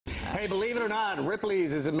Hey, believe it or not,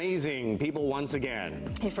 Ripley's is amazing people once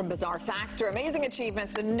again. Hey, from bizarre facts to amazing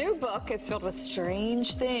achievements, the new book is filled with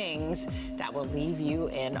strange things that will leave you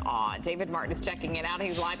in awe. David Martin is checking it out.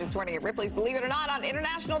 He's live this morning at Ripley's, believe it or not, on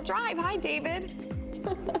International Drive. Hi, David.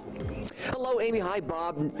 Hello, Amy. Hi,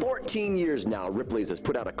 Bob. 14 years now, Ripley's has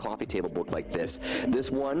put out a coffee table book like this. This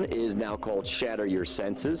one is now called Shatter Your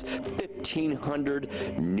Senses.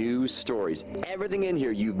 1,500 new stories. Everything in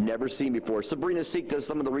here you've never seen before. Sabrina Seek does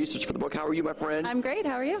some of the research for the book. How are you, my friend? I'm great.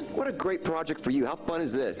 How are you? What a great project for you. How fun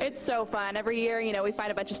is this? It's so fun. Every year, we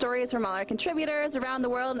find a bunch of stories from all our contributors around the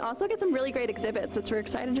world and also get some really great exhibits, which we're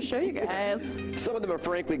excited to show you guys. Some of them are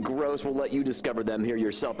frankly gross. We'll let you discover them here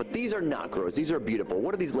yourself, but these are not gross. These are beautiful.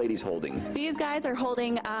 What are these ladies holding? These guys are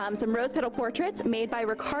holding some rose petal portraits made by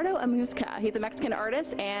Ricardo Amuzca. He's a Mexican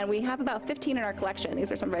artist, and we have about 15 in our collection.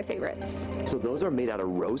 These are some of our favorites. So those are made out of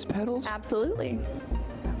rose petals? Absolutely.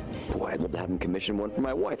 Boy, I'd love to have him commission one for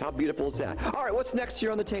my wife. How beautiful is that? All right, what's next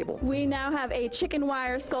here on the table? We now have a chicken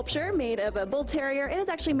wire sculpture made of a bull terrier. It is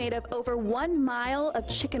actually made of over 1 mile of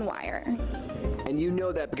chicken wire. And you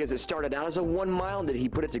know that because it started out as a 1 mile. Did he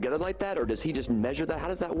put it together like that, or does he just measure that? How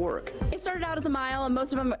does that work? It started out as a mile, and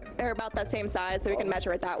most of them are about that same size, so we can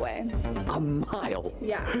measure it that way. A mile?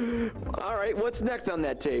 Yeah. All right, what's next on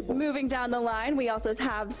that table? Moving down the line, we also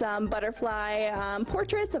have some butterfly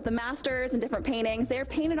portraits of the masters and different paintings. They're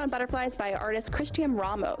painted on butterflies by artist Christian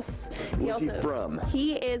Ramos. Where's he from?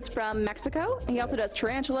 He is from Mexico. He also does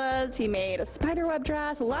tarantulas. He made a spiderweb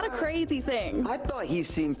dress, a lot of crazy things. I thought he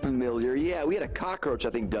seemed familiar. Yeah, we had a cockroach, I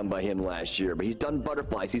think, done by him last year, but he's done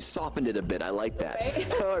butterflies. He's softened it a bit. I like that.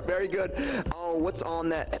 Right. All right, very good. Oh, what's on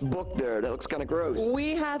that book there? That looks kind of gross.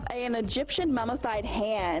 We have an Egyptian mummified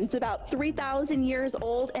hand. It's about 3,000 years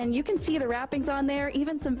old, and you can see the wrappings on there,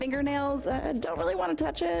 even some fingernails. Don't really want to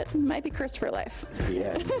touch it. Might be cursed for life.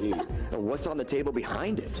 Yeah, indeed. And what's on the table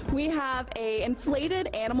behind it? We have a inflated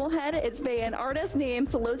animal head. It's by an artist named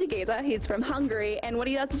Solosi Geza. He's from Hungary, and what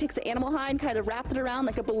he does, he takes the animal hide and kind of wraps it around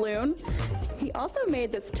like a balloon. He also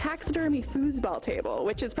made this taxidermy foosball table,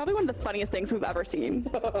 which is probably one of the funniest things we've ever seen.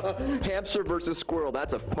 Hamster versus squirrel.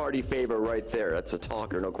 That's a party favor right there. That's a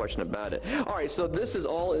talker, no question about it. All right, so this is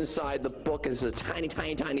all inside the book. It's a tiny,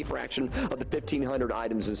 tiny, tiny fraction of the 1,500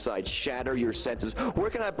 items inside Shatter Your Senses.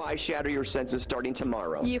 Where can I buy Shatter Your Senses starting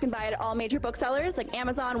tomorrow? You can buy it at all major booksellers like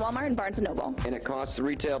Amazon, Walmart, and Barnes & Noble. And it costs the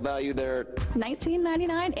retail value there?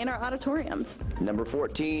 $19.99 in our auditoriums. Number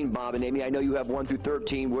 14, Bob and Amy, I know you have 1 through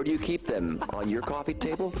 13. Where do you keep them? On your coffee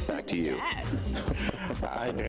table? Back to you. Yes. I do.